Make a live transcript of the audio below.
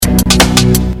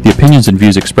opinions and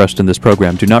views expressed in this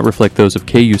program do not reflect those of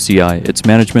KUCI, its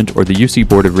management, or the UC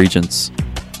Board of Regents.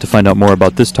 To find out more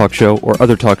about this talk show or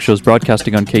other talk shows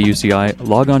broadcasting on KUCI,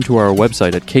 log on to our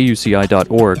website at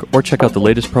kuci.org or check out the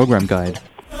latest program guide.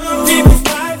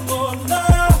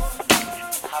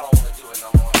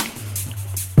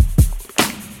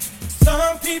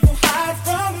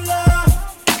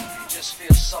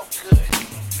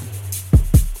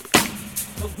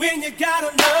 When you gotta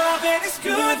love and it's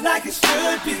good like it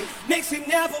should be, makes you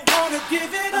never wanna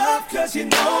give it up, cause you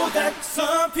know that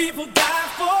some people die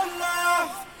for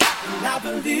love. And I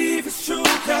believe it's true,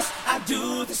 cause I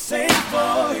do the same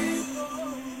for you.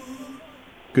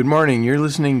 Good morning, you're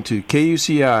listening to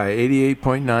KUCI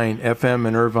 88.9 FM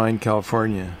in Irvine,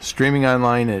 California, streaming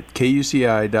online at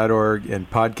kuci.org and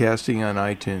podcasting on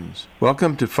iTunes.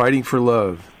 Welcome to Fighting for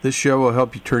Love. This show will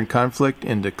help you turn conflict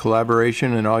into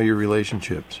collaboration in all your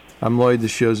relationships. I'm Lloyd, the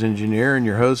show's engineer, and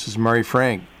your host is Mari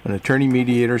Frank, an attorney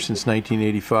mediator since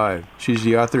 1985. She's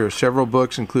the author of several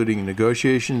books, including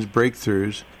Negotiations,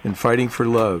 Breakthroughs, and Fighting for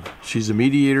Love. She's a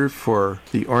mediator for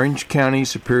the Orange County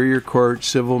Superior Court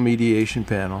Civil Mediation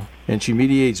Panel, and she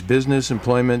mediates business,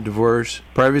 employment, divorce,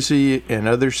 privacy, and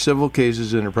other civil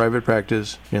cases in her private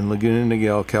practice in Laguna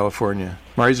Niguel, California.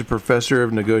 Mari's a professor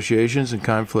of negotiations and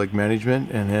conflict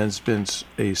management and has been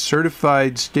a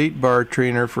certified state bar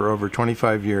trainer for over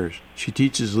 25 years. She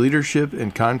teaches leadership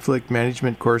and conflict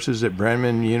management courses at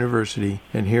Brandman University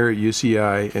and here at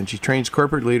UCI, and she trains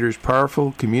corporate leaders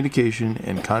powerful communication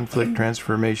and conflict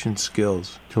transformation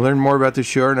skills. To learn more about the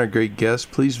show and our great guests,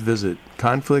 please visit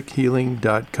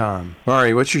conflicthealing.com.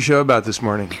 Mari, what's your show about this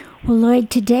morning? Well, Lloyd,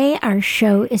 today our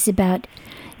show is about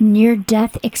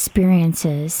near-death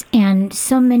experiences, and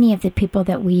so many of the people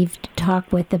that we've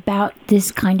talked with about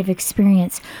this kind of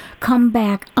experience come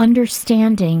back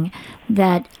understanding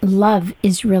that love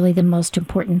is really the most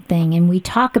important thing, and we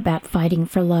talk about fighting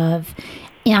for love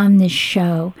on this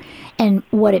show and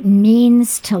what it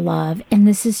means to love, and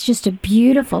this is just a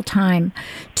beautiful time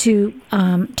to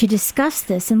discuss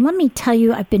this. And let me tell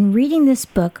you, I've been reading this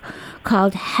book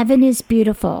called Heaven is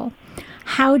Beautiful: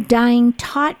 How Dying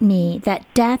Taught Me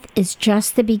That Death is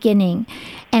Just the Beginning.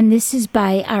 And this is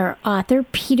by our author,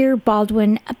 Peter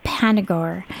Baldwin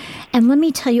Panagore. And let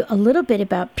me tell you a little bit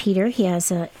about Peter. He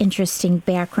has an interesting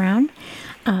background.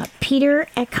 Peter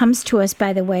comes to us,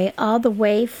 by the way, all the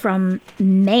way from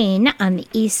Maine on the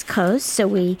East Coast, so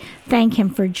we thank him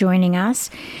for joining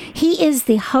us. He is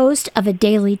the host of a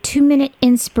daily 2-minute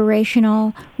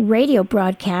inspirational radio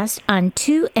broadcast on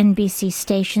 2 NBC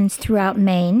stations throughout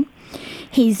Maine.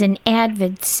 He's an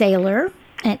avid sailor,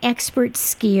 an expert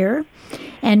skier,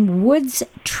 and woods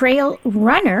trail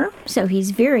runner, so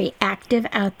he's very active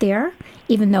out there,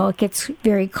 even though it gets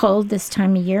very cold this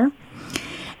time of year.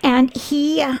 And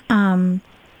he has an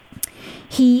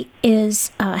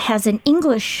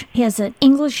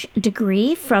English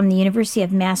degree from the University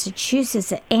of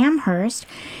Massachusetts at Amherst,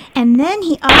 and then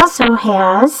he also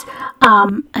has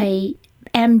a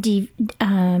MD,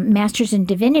 Master's in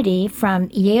Divinity from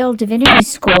Yale Divinity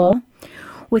School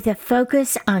with a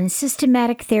focus on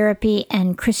systematic therapy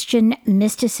and Christian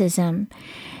mysticism.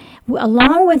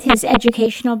 Along with his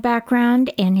educational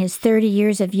background and his 30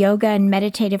 years of yoga and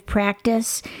meditative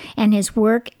practice and his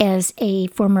work as a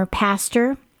former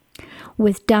pastor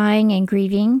with dying and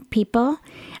grieving people,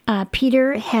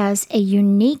 Peter has a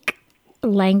unique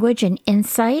language and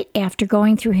insight after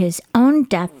going through his own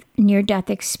near-death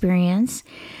experience,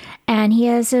 and he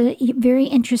has a very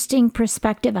interesting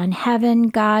perspective on heaven,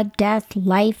 God, death,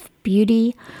 life,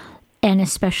 beauty, and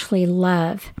especially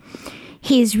love.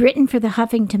 He's written for the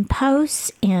Huffington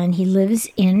Post, and he lives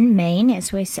in Maine.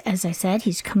 As I said,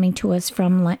 he's coming to us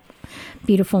from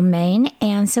beautiful Maine,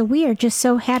 and so we are just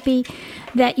so happy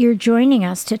that you're joining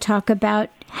us to talk about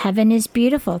Heaven is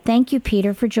Beautiful. Thank you,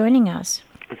 Peter, for joining us.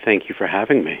 Thank you for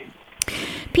having me.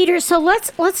 Peter, so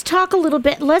let's talk a little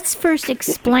bit. Let's first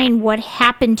explain what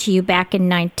happened to you back in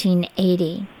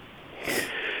 1980.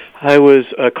 I was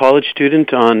a college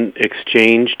student on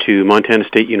exchange to Montana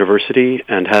State University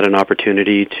and had an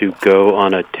opportunity to go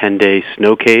on a 10-day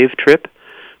snow cave trip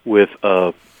with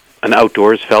an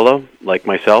outdoors fellow like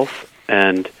myself,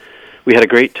 and we had a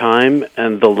great time,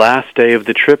 and the last day of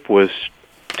the trip was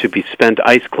to be spent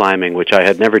ice climbing, which I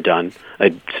had never done.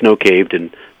 I'd snow caved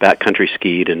and backcountry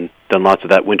skied and done lots of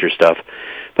that winter stuff,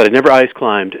 but I'd never ice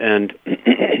climbed, and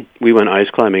we went ice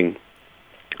climbing.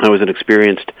 I was an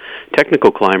experienced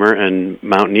technical climber and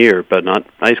mountaineer, but not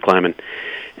ice climbing,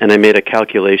 and I made a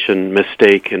calculation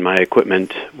mistake in my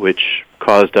equipment, which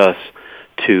caused us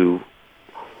to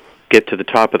get to the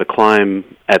top of the climb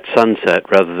at sunset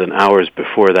rather than hours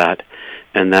before that,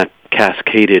 and that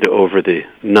cascaded over the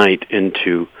night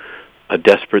into a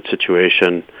desperate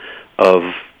situation of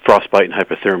frostbite and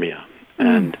hypothermia.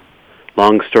 And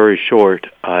long story short,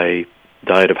 I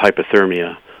died of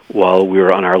hypothermia while we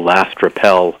were on our last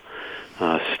rappel,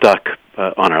 stuck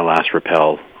on our last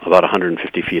rappel about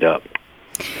 150 feet up.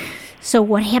 So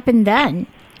what happened then?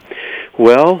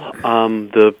 Well,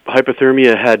 the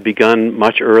hypothermia had begun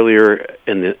much earlier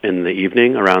in the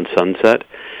evening, around sunset,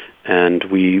 and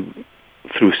we,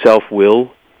 through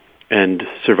self-will and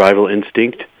survival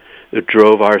instinct,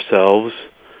 drove ourselves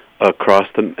across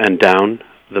and down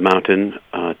the mountain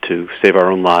to save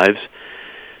our own lives.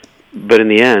 But in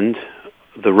the end,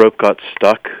 the rope got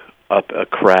stuck up a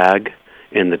crag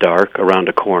in the dark around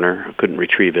a corner. I couldn't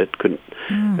retrieve it. It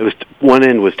was, one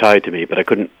end was tied to me, but I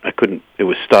couldn't. It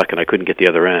was stuck, and I couldn't get the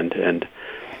other end. And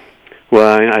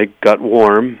I got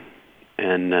warm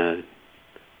and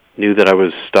knew that I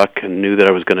was stuck and knew that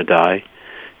I was going to die.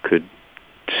 Could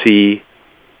see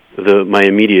my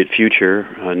immediate future.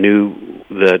 Knew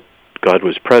that God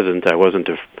was present. I wasn't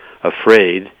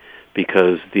afraid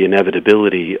because the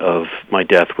inevitability of my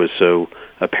death was so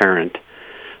apparent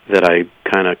that I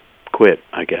kind of quit,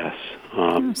 I guess.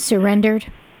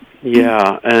 Surrendered.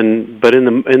 Yeah, but in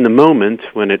the moment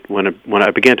when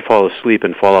I began to fall asleep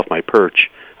and fall off my perch,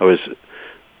 I was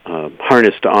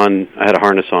harnessed on. I had a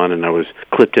harness on, and I was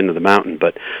clipped into the mountain.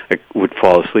 But I would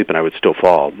fall asleep, and I would still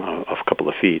fall off a couple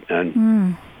of feet.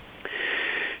 And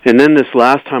then this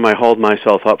last time, I hauled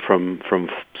myself up from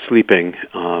sleeping,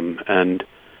 and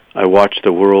I watched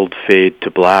the world fade to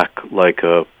black like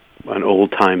an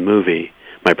old-time movie.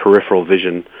 My peripheral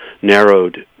vision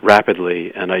narrowed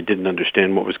rapidly, and I didn't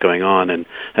understand what was going on, and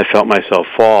I felt myself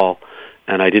fall,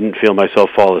 and I didn't feel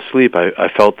myself fall asleep. I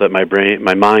felt that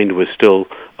my mind was still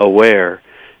aware,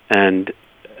 and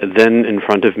then in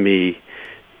front of me,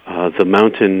 the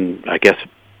mountain, I guess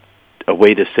a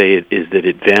way to say it is that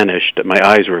it vanished. My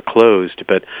eyes were closed,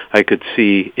 but I could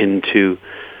see into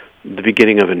the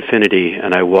beginning of infinity,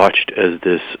 and I watched as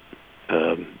this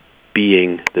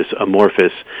being, this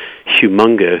amorphous,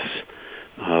 humongous,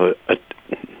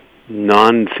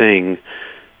 non-thing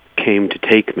came to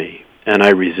take me, and I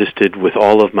resisted with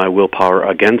all of my willpower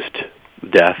against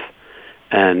death,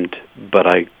 but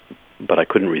I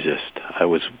couldn't resist. I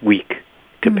was weak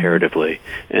comparatively,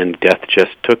 and death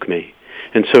just took me.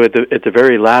 And so at the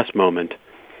very last moment,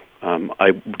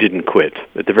 I didn't quit.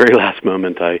 At the very last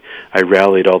moment, I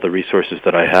rallied all the resources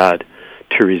that I had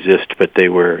to resist, but they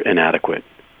were inadequate.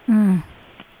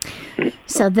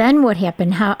 So then what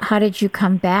happened? How did you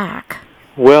come back?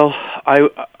 Well,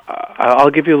 I'll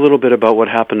give you a little bit about what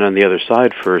happened on the other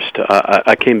side first.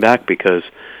 I came back because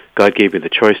God gave me the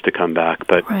choice to come back.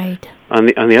 But right. on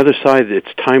the other side,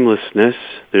 it's timelessness.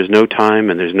 There's no time,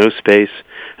 and there's no space,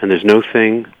 and there's no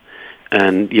thing.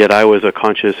 And yet I was a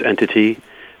conscious entity,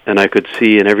 and I could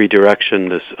see in every direction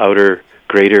this outer,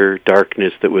 greater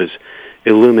darkness that was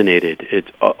illuminated. It's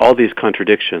all these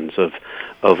contradictions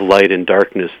of light and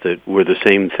darkness that were the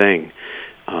same thing.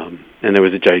 And there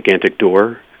was a gigantic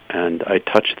door, and I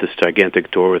touched this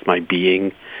gigantic door with my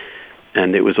being,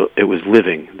 and it was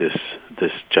living,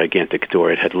 this gigantic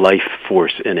door. It had life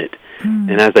force in it.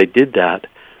 And as I did that,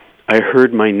 I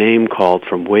heard my name called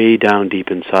from way down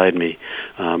deep inside me.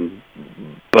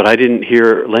 But I didn't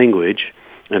hear language,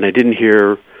 and I didn't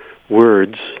hear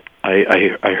words.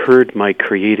 I heard my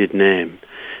created name,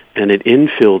 and it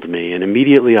infilled me, and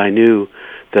immediately I knew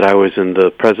that I was in the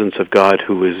presence of God,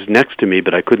 who was next to me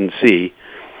but I couldn't see,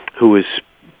 who was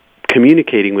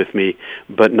communicating with me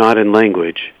but not in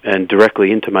language, and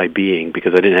directly into my being,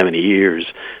 because I didn't have any ears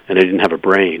and I didn't have a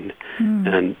brain.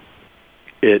 And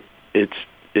it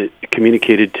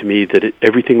communicated to me that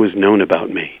everything was known about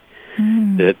me,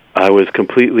 that I was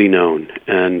completely known,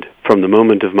 and from the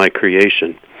moment of my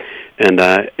creation. And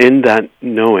in that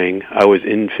knowing, I was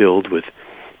infilled with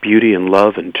beauty and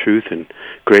love and truth and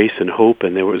grace and hope,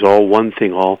 and there was all one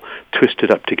thing, all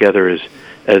twisted up together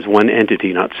as one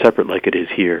entity, not separate like it is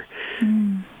here.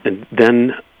 And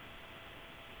then,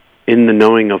 in the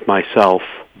knowing of myself,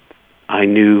 I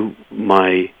knew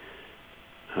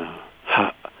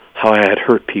how I had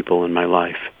hurt people in my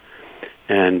life,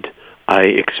 and I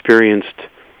experienced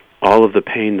all of the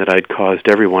pain that I'd caused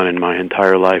everyone in my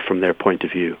entire life from their point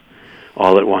of view,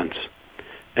 all at once.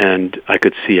 And I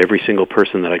could see every single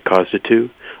person that I caused it to,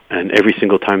 and every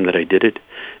single time that I did it,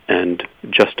 and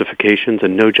justifications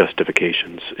and no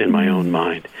justifications in my own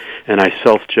mind. And I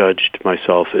self-judged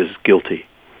myself as guilty,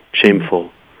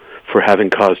 shameful, for having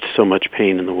caused so much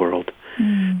pain in the world.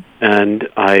 And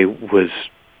I was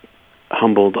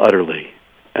humbled utterly.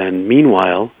 And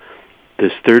meanwhile,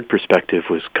 this third perspective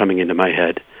was coming into my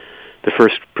head, the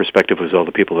first perspective was all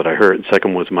the people that I hurt. The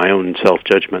second was my own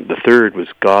self-judgment. The third was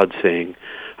God saying,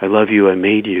 I love you, I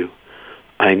made you,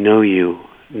 I know you.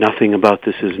 Nothing about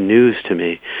this is news to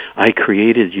me. I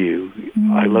created you.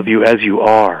 I love you as you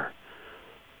are.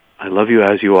 I love you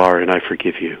as you are, and I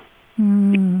forgive you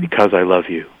because I love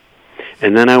you.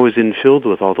 And then I was infilled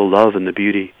with all the love and the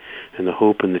beauty and the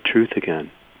hope and the truth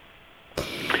again.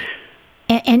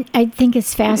 And I think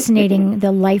it's fascinating,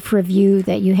 the life review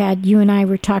that you had. You and I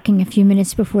were talking a few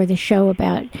minutes before the show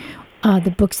about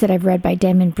the books that I've read by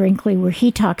Damon Brinkley, where he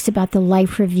talks about the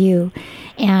life review.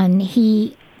 And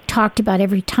he talked about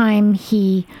every time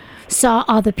he saw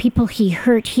all the people he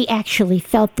hurt, he actually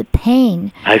felt the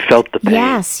pain. I felt the pain.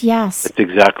 Yes. That's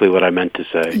exactly what I meant to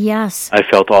say. Yes. I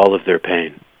felt all of their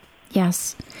pain.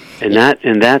 Yes. And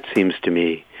that seems to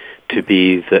me to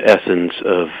be the essence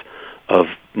of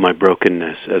my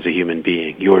brokenness as a human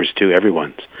being. Yours too,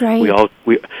 everyone's. Right.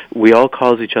 We all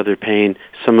cause each other pain.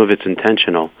 Some of it's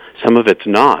intentional, some of it's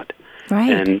not.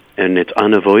 Right. And it's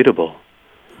unavoidable.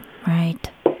 Right.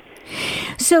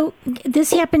 So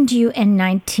this happened to you in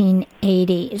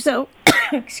 1980. So,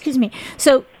 excuse me.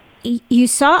 So you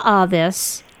saw all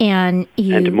this, and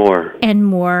more.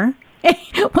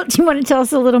 Well, do you want to tell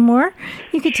us a little more?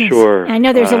 You could tell sure. I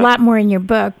know there's a lot more in your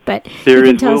book, but there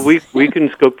is. Well, we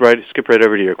can skip right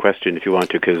over to your question if you want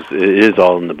to, because it is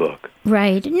all in the book.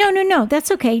 Right. No.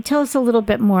 That's okay. Tell us a little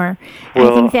bit more.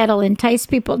 Well, I think that'll entice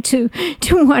people to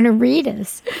want to read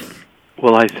us.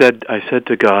 Well, I said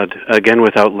to God, again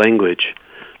without language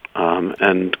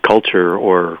and culture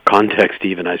or context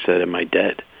even, I said, am I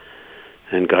dead?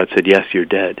 And God said, yes, you're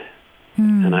dead.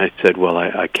 And I said, well,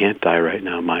 I can't die right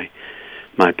now. My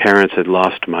parents had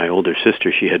lost my older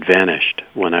sister. She had vanished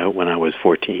when I was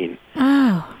 14.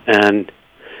 Oh. And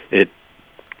it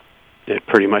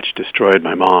pretty much destroyed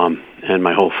my mom and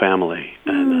my whole family.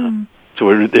 And so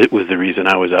it was the reason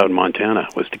I was out in Montana,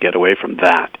 was to get away from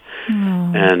that.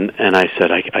 And I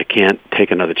said, I can't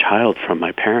take another child from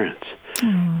my parents.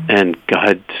 And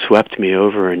God swept me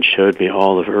over and showed me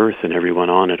all of earth and everyone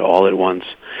on it all at once.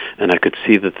 And I could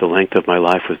see that the length of my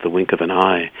life was the wink of an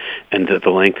eye, and that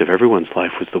the length of everyone's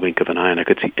life was the wink of an eye. And I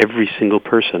could see every single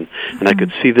person, and I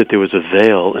could see that there was a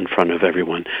veil in front of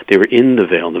everyone. They were in the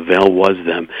veil, and the veil was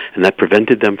them, and that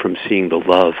prevented them from seeing the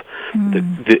love,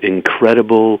 the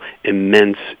incredible,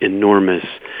 immense, enormous,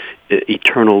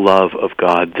 eternal love of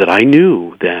God that I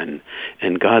knew then.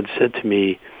 And God said to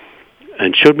me,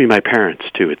 and showed me my parents,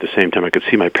 too, at the same time. I could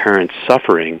see my parents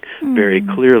suffering very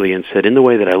clearly, and said, in the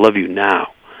way that I love you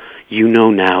now, you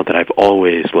know now that I've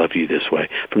always loved you this way,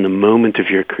 from the moment of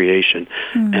your creation,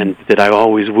 and that I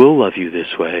always will love you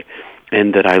this way,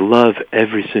 and that I love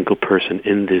every single person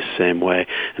in this same way.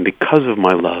 And because of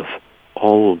my love,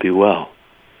 all will be well.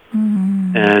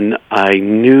 And I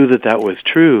knew that was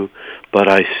true, but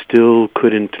I still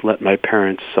couldn't let my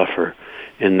parents suffer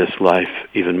in this life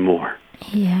even more.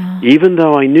 Yeah. Even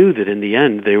though I knew that in the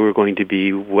end they were going to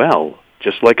be well,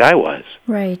 just like I was.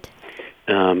 Right.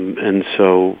 And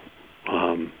so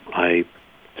I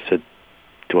said,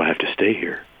 do I have to stay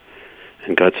here?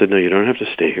 And God said, no, you don't have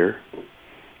to stay here.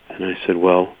 And I said,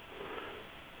 well,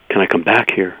 can I come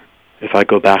back here? If I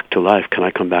go back to life, can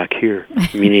I come back here?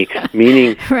 Meaning.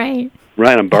 Right.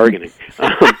 Right, I'm bargaining.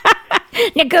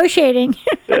 Negotiating.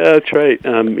 That's right.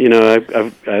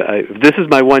 This is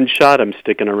my one shot. I'm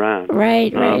sticking around.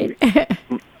 Right.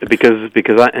 because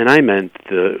I meant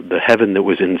the heaven that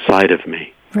was inside of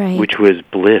me, right, which was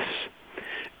bliss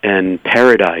and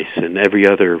paradise and every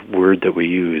other word that we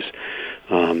use.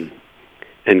 And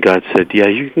God said, yeah,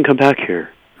 you can come back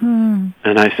here. And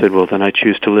I said, well, then I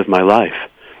choose to live my life.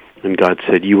 And God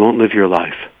said, you won't live your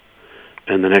life.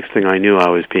 And the next thing I knew, I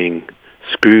was being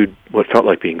screwed, what felt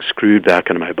like being screwed back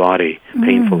into my body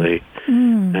painfully.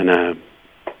 And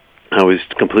I was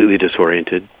completely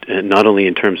disoriented, and not only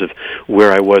in terms of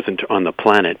where I was on the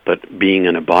planet, but being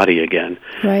in a body again.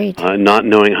 Right. Not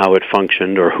knowing how it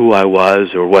functioned or who I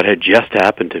was or what had just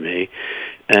happened to me.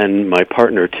 And my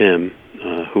partner, Tim,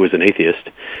 who was an atheist,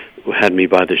 had me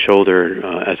by the shoulder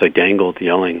as I dangled,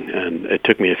 yelling, and it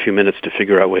took me a few minutes to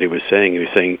figure out what he was saying. He was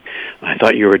saying, I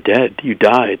thought you were dead. You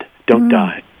died. Don't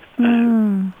die.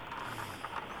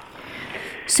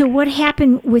 So what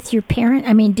happened with your parents?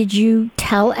 I mean, did you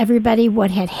tell everybody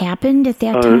what had happened at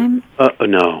that time?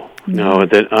 No.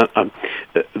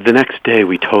 The next day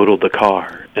we totaled the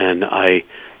car, and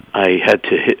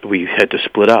we had to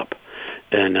split up.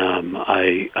 And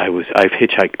I've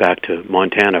hitchhiked back to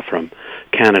Montana from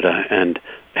Canada and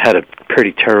had a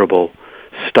pretty terrible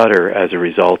stutter as a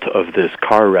result of this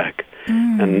car wreck.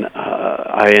 And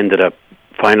I ended up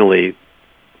finally,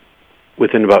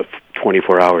 within about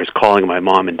 24 hours calling my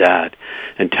mom and dad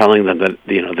and telling them that,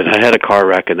 that I had a car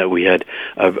wreck and that we had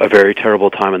a very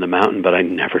terrible time in the mountain, but I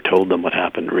never told them what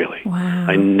happened, really. Wow.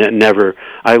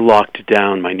 I locked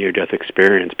down my near-death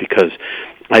experience because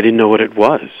I didn't know what it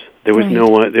was. There was no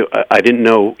one. I didn't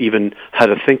know even how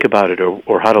to think about it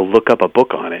or how to look up a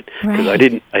book on it because I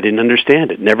didn't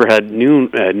understand it. Never had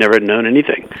known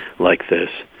anything like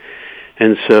this,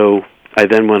 and so I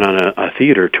then went on a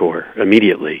theater tour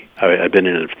immediately. I'd been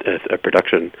in a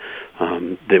production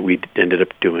that we ended up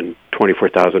doing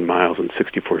 24,000 miles and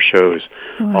 64 shows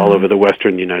all over the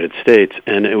western United States,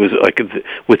 and it was like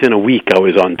within a week I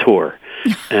was on tour,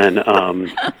 and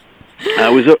I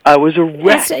was a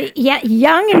wreck.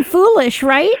 Young and foolish,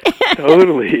 right?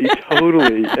 Totally,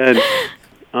 and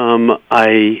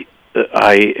I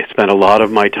spent a lot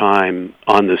of my time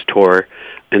on this tour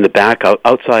in the back,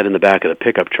 outside in the back of the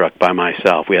pickup truck by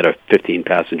myself. We had a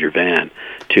 15-passenger van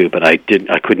too, but I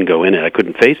couldn't go in it. I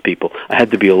couldn't face people. I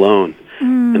had to be alone,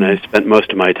 and I spent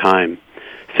most of my time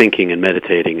thinking and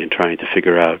meditating and trying to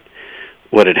figure out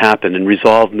what had happened, and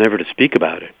resolved never to speak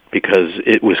about it because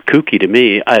it was kooky to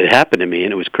me. It happened to me,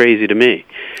 and it was crazy to me,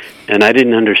 and I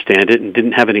didn't understand it and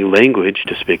didn't have any language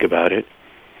to speak about it.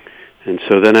 And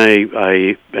so then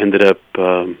I ended up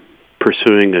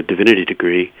pursuing a divinity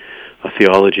degree, a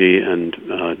theology and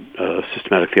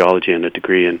systematic theology, and a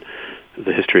degree in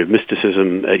the history of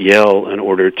mysticism at Yale in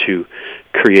order to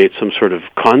create some sort of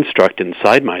construct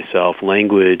inside myself,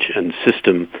 language and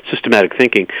systematic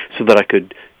thinking, so that I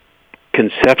could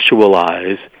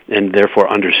conceptualize and therefore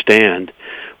understand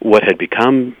what had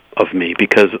become of me,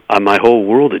 because my whole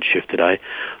world had shifted. I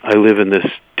live in this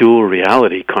dual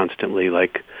reality constantly,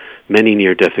 like many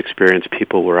near-death experience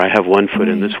people, where I have one foot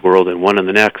in this world and one in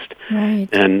the next,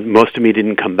 and most of me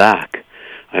didn't come back.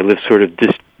 I lived sort of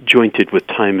disjointed with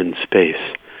time and space,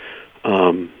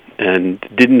 and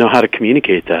didn't know how to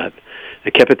communicate that. I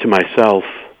kept it to myself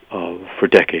for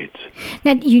decades.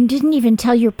 Now, you didn't even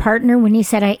tell your partner when he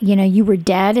said, you were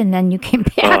dead, and then you came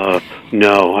back?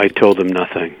 No, I told him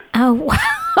nothing. Oh,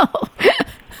 wow.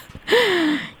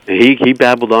 He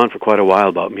babbled on for quite a while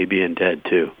about me being dead,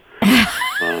 too.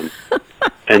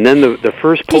 And then the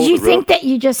first pull. Did you think that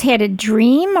you just had a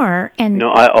dream, or?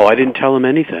 No, I didn't tell him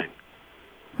anything.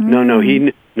 No,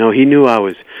 he knew I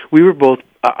was. We were both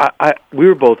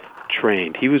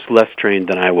trained. He was less trained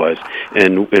than I was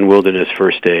in wilderness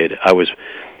first aid.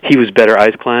 He was better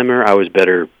ice climber. I was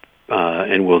better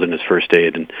in wilderness first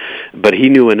aid, but he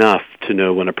knew enough to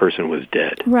know when a person was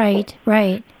dead. Right.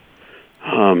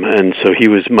 And so he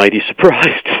was mighty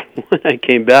surprised when I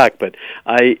came back. But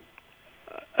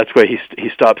that's why he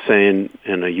stopped saying,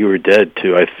 "You were dead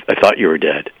too. I thought you were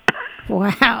dead."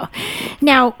 Wow.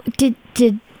 Now, did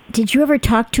you ever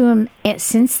talk to him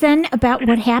since then about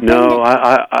what happened? No,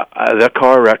 I that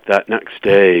car wreck that next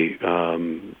day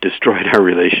destroyed our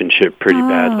relationship pretty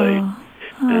badly,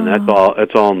 and that's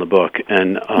all in the book.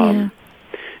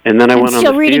 And then I went on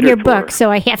the theater tour. I'm still reading your book, so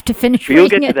I have to finish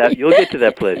reading it. You'll get to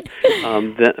that place.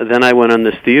 Then I went on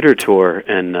this theater tour,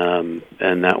 and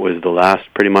that was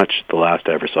pretty much the last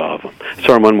I ever saw of him. I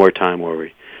saw him one more time,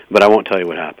 but I won't tell you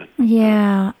what happened.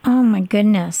 Yeah. Oh my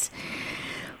goodness.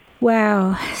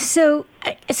 Wow. So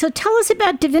tell us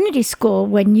about divinity school.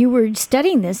 When you were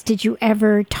studying this, did you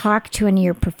ever talk to any of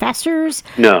your professors?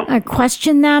 No.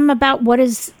 Question them about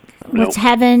what's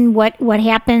heaven, what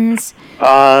happens?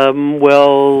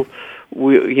 Well,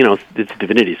 it's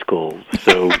divinity school,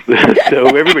 so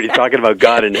everybody's talking about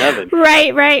God in heaven.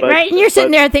 Right. And you're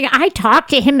sitting there thinking, I talked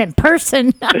to him in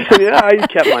person. Yeah, I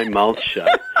kept my mouth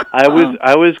shut. I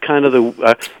was kind of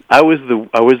I was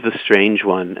the strange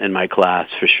one in my class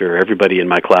for sure. Everybody in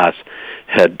my class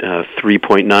had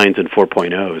 3.9s and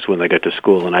 4.0s when they got to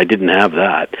school, and I didn't have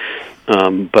that.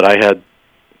 But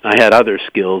I had other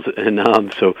skills, and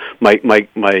so my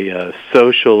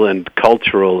social and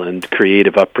cultural and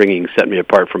creative upbringing set me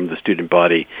apart from the student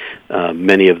body.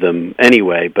 Many of them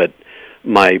anyway, but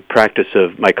my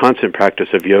constant practice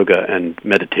of yoga and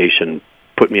meditation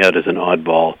put me out as an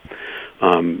oddball.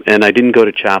 And I didn't go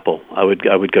to chapel. I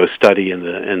would go study in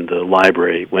the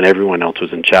library when everyone else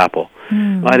was in chapel.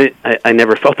 I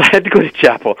never felt I had to go to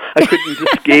chapel. I couldn't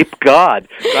escape God.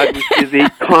 God is a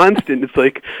constant. It's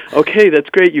like, okay, that's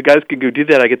great. You guys can go do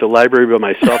that. I get the library by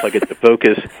myself. I get to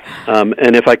focus.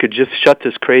 And if I could just shut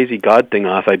this crazy God thing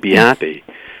off, I'd be happy.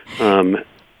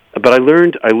 But I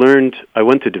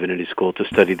went to divinity school to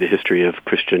study the history of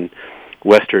Christian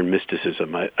Western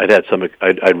mysticism.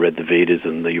 I'd read the Vedas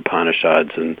and the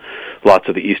Upanishads and lots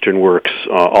of the Eastern works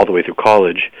all the way through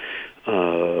college.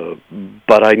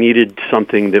 But I needed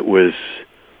something that was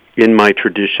in my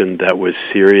tradition that was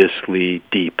seriously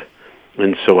deep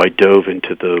And so I dove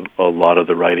into a lot of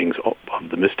the writings of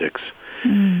the mystics.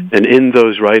 And in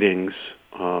those writings,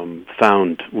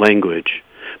 found language.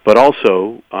 But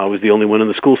also, I was the only one in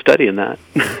the school studying that.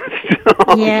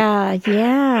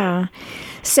 Yeah.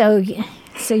 So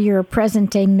you're a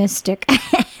present-day mystic.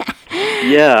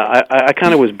 Yeah, I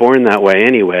kind of was born that way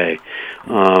anyway.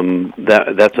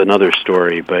 That's another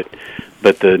story, but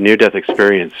the near-death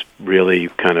experience really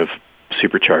kind of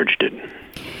supercharged it.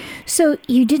 So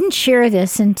you didn't share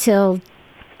this until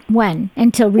when?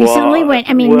 Until recently?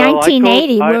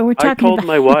 1980. We're talking I told about.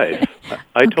 my wife.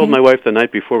 I told my wife the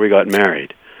night before we got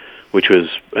married, which was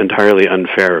entirely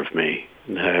unfair of me,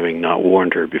 having not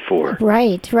warned her before.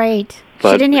 Right.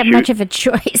 But she didn't have much of a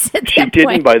choice at that She point.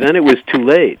 didn't. By then, it was too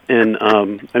late. And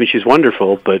she's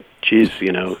wonderful, but she's,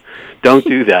 don't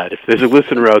do that. If there's a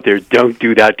listener out there, don't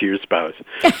do that to your spouse.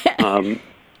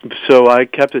 So I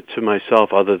kept it to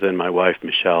myself, other than my wife,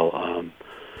 Michelle,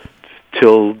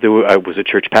 till I was a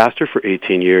church pastor for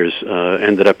 18 years.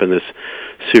 Ended up in this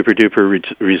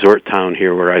super-duper resort town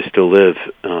here where I still live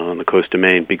on the coast of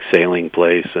Maine, big sailing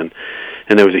place. And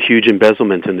there was a huge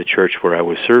embezzlement in the church where I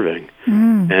was serving.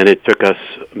 And it took us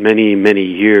many, many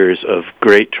years of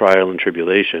great trial and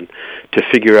tribulation to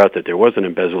figure out that there was an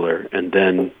embezzler, and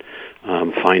then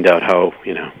find out how,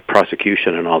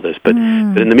 prosecution and all this. But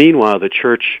in the meanwhile, the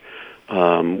church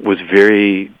was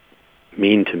very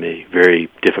mean to me, very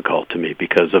difficult to me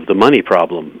because of the money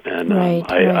problem. And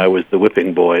I was the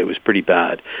whipping boy. It was pretty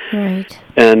bad. Right.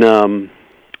 And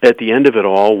at the end of it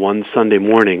all, one Sunday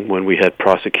morning when we had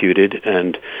prosecuted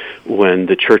and when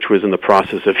the church was in the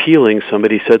process of healing,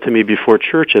 somebody said to me before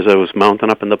church as I was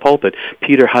mounting up in the pulpit,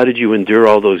 "Peter, how did you endure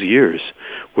all those years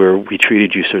where we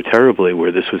treated you so terribly,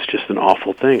 where this was just an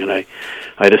awful thing?" And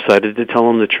I decided to tell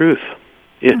him the truth.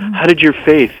 How did your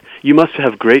faith? You must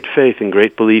have great faith and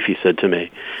great belief, he said to me.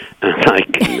 And I'm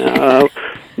like,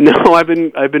 no,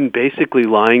 I've been basically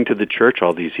lying to the church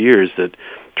all these years, that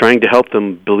trying to help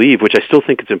them believe, which I still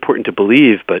think it's important to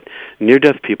believe, but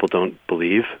near-death people don't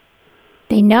believe.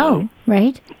 They know,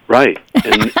 right? Right,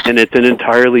 and it's an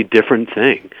entirely different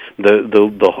thing.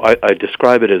 I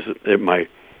describe it as my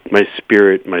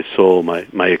spirit, my soul,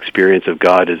 my experience of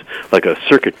God is like a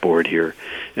circuit board here,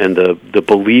 and the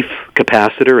belief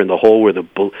capacitor and the hole where the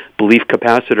belief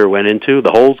capacitor went into,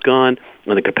 the hole's gone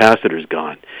and the capacitor's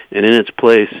gone, and in its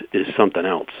place is something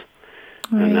else.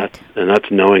 Right. And that's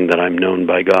knowing that I'm known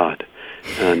by God.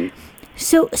 And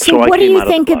so what do you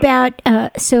think about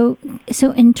so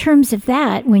in terms of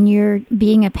that, when you're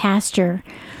being a pastor,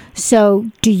 so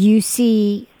do you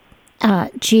see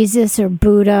Jesus or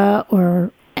Buddha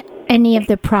or any of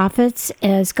the prophets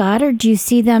as God, or do you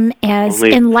see them as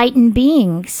enlightened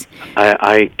beings?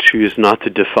 I choose not to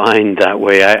define that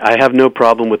way. I have no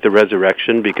problem with the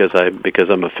resurrection because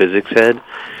I'm a physics head.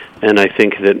 And I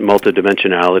think that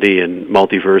multidimensionality and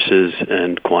multiverses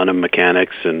and quantum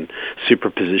mechanics and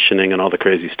superpositioning and all the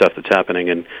crazy stuff that's happening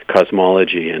in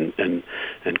cosmology and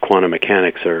quantum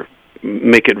mechanics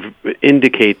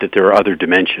indicate that there are other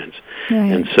dimensions.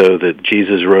 Right. And so that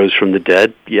Jesus rose from the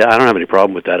dead, I don't have any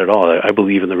problem with that at all. I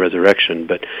believe in the resurrection,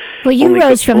 but you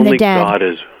rose from the dead. God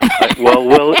is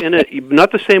well, in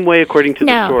not the same way according to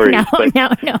the story.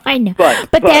 No, I know.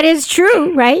 But that is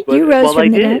true, right? You rose from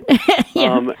the dead.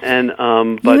 Yeah.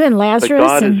 But you and Lazarus.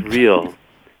 But God is real.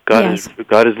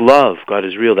 God is love. God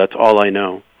is real. That's all I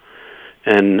know.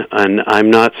 And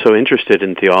I'm not so interested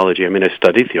in theology. I mean, I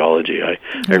study theology. I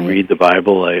read the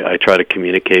Bible. I try to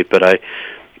communicate, but I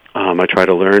try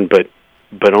to learn.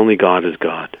 But only God is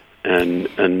God, and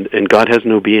God has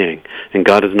no being, and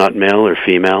God is not male or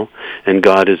female, and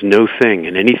God is no thing.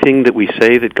 And anything that we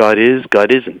say that God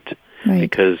isn't,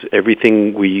 because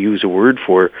everything we use a word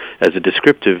for as a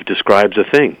descriptive describes a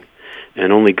thing,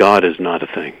 and only God is not a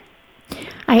thing.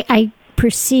 I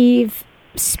perceive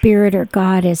spirit or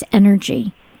God as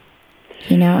energy.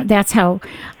 That's how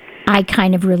I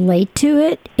kind of relate to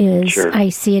it, is sure. I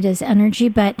see it as energy.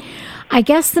 But I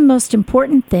guess the most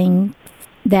important thing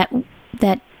that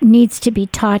needs to be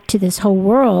taught to this whole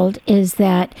world is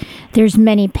that there's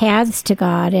many paths to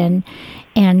God, and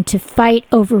to fight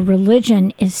over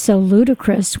religion is so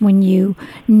ludicrous when you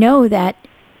know that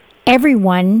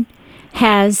everyone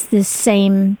has this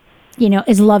same,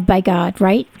 is loved by God,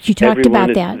 right? You talked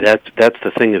about that. That's the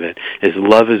thing of it, is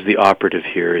love is the operative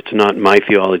here. It's not my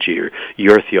theology or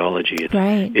your theology.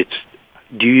 It's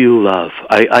do you love?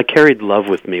 I carried love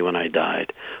with me when I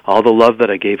died. All the love that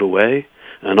I gave away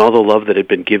and all the love that had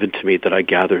been given to me that I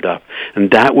gathered up. And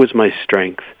that was my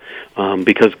strength,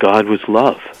 because God was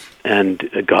love.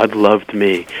 And God loved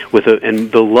me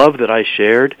and the love that I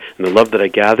shared and the love that I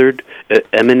gathered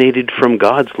emanated from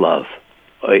God's love.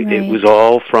 It was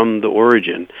all from the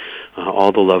origin,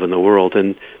 all the love in the world.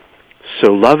 And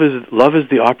so love is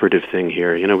the operative thing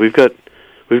here. You know, we've got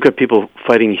people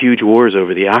fighting huge wars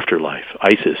over the afterlife.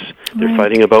 ISIS, they're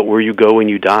fighting about where you go when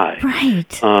you die.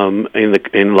 Right.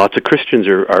 And lots of Christians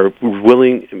are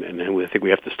willing, and I think we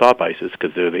have to stop ISIS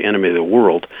because they're the enemy of the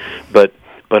world. But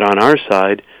on our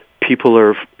side, people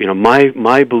are, you know,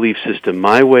 my belief system,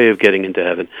 my way of getting into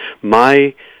heaven,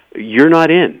 you're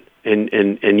not in,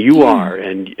 and you are,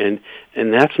 and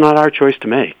that's not our choice to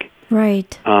make.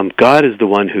 Right. God is the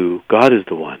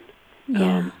one.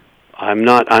 Yeah. I'm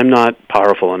not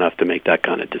powerful enough to make that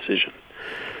kind of decision.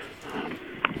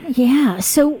 Yeah.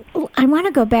 So I want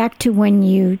to go back to when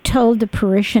you told the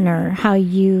parishioner how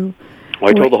you. Well,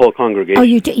 I told the whole congregation. Oh,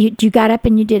 you got up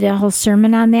and you did a whole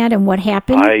sermon on that, and what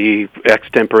happened? I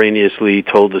extemporaneously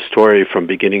told the story from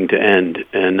beginning to end,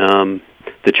 and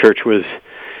the church was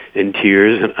in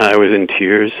tears, and I was in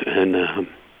tears,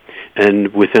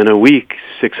 and within a week,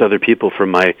 6 other people from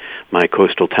my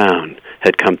coastal town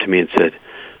had come to me and said,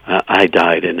 I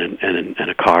died in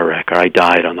a car wreck, or I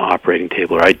died on the operating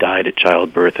table, or I died at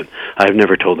childbirth, and I've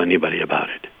never told anybody about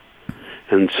it.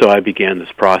 And so I began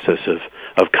this process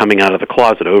of coming out of the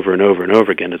closet over and over and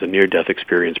over again as a near-death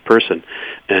experience person,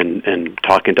 and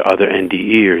talking to other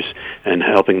NDEers and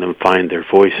helping them find their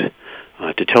voice,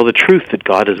 to tell the truth that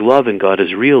God is love and God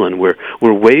is real, and we're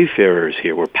wayfarers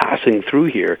here, we're passing through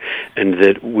here, and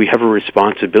that we have a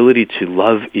responsibility to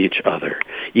love each other.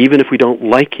 Even if we don't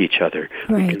like each other,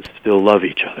 we can still love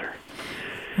each other.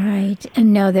 Right,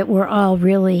 and know that we're all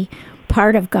really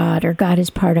part of God, or God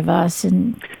is part of us,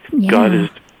 and we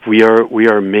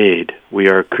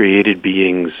are created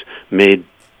beings made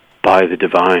by the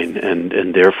divine,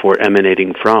 and therefore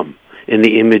emanating from, in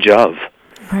the image of.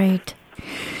 Right.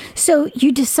 So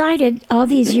you decided all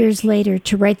these years later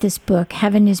to write this book,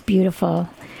 Heaven is Beautiful,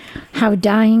 How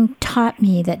Dying Taught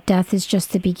Me That Death is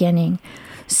Just the Beginning.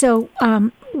 So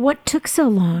what took so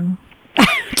long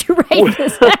to write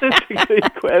this? That's a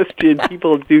good question.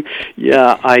 People do.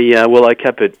 Yeah, I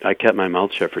kept my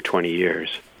mouth shut for 20 years.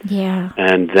 Yeah.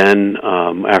 And then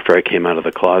after I came out of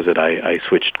the closet, I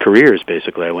switched careers,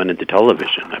 basically. I went into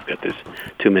television. I've got this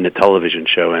 2-minute television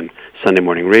show and Sunday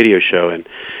morning radio show,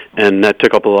 and that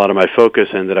took up a lot of my focus.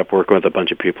 I ended up working with a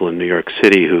bunch of people in New York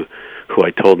City who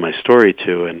I told my story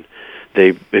to, and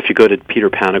if you go to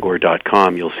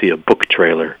peterpanagore.com, you'll see a book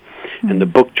trailer. And the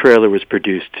book trailer was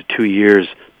produced 2 years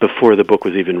before the book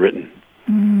was even written.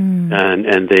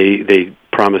 And they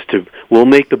promised we'll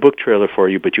make the book trailer for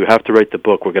you, but you have to write the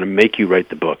book. We're going to make you write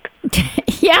the book.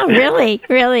 Yeah, really.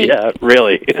 Yeah,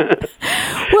 really.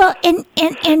 Well,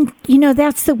 and you know,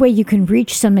 that's the way you can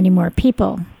reach so many more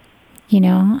people. You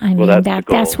know, I mean,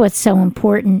 that's what's so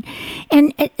important.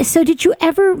 And so did you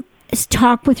ever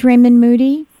talk with Raymond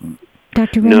Moody,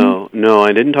 Dr. Raymond? No,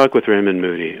 I didn't talk with Raymond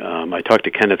Moody. I talked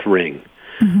to Kenneth Ring.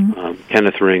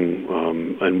 Kenneth Ring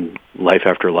and Life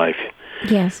After Life.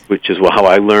 Yes. Which is how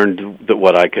I learned that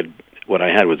what I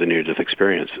had was a near-death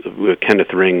experience.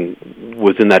 Kenneth Ring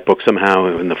was in that book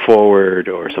somehow, in the foreword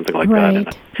or something like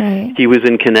that. And he was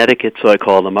in Connecticut, so I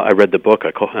called him. I read the book,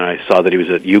 and I saw that he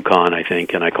was at UConn, I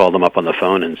think, and I called him up on the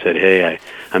phone and said, "Hey,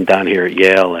 I'm down here at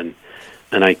Yale, and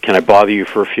can I bother you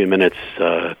for a few minutes,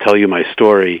 tell you my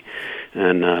story,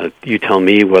 and you tell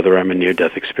me whether I'm a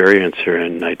near-death experiencer?"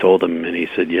 And I told him, and he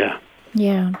said, "Yeah."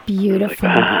 Yeah, beautiful.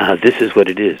 Like, this is what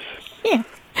it is. Yeah.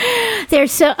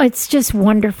 It's just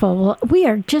wonderful. Well, we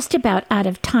are just about out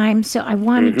of time, so I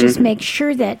want to just make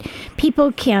sure that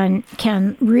people can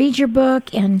read your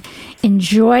book and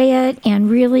enjoy it and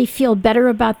really feel better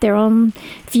about their own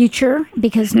future,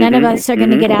 because none of us are going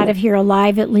to get out of here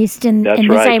alive, at least in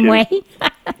the same way.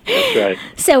 That's right.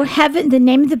 So the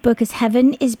name of the book is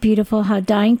Heaven is Beautiful, How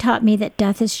Dying Taught Me That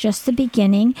Death is Just the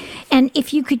Beginning. And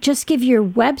if you could just give your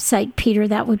website, Peter,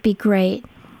 that would be great.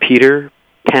 Peter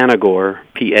Panagore,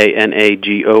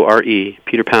 Panagore,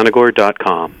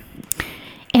 peterpanagore.com.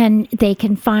 And they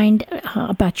can find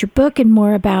about your book and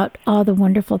more about all the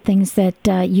wonderful things that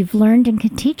you've learned and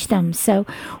can teach them. So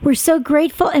we're so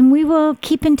grateful, and we will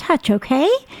keep in touch, okay?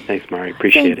 Thanks, Mari.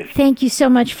 Appreciate it. Thank you so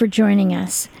much for joining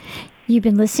us. You've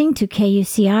been listening to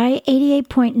KUCI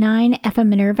 88.9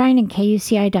 FM in Irvine and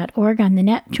KUCI.org on the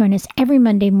net. Join us every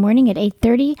Monday morning at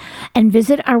 8:30 and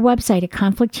visit our website at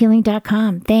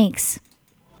conflicthealing.com. Thanks.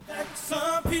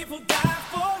 Some people die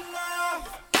for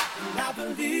love, and I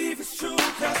believe it's true,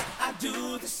 'cause I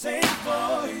do the same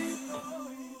for you.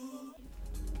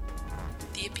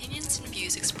 The opinions and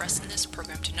views expressed in this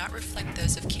program do not reflect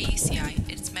those of KUCI,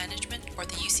 its management, or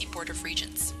the UC Board of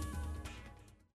Regents.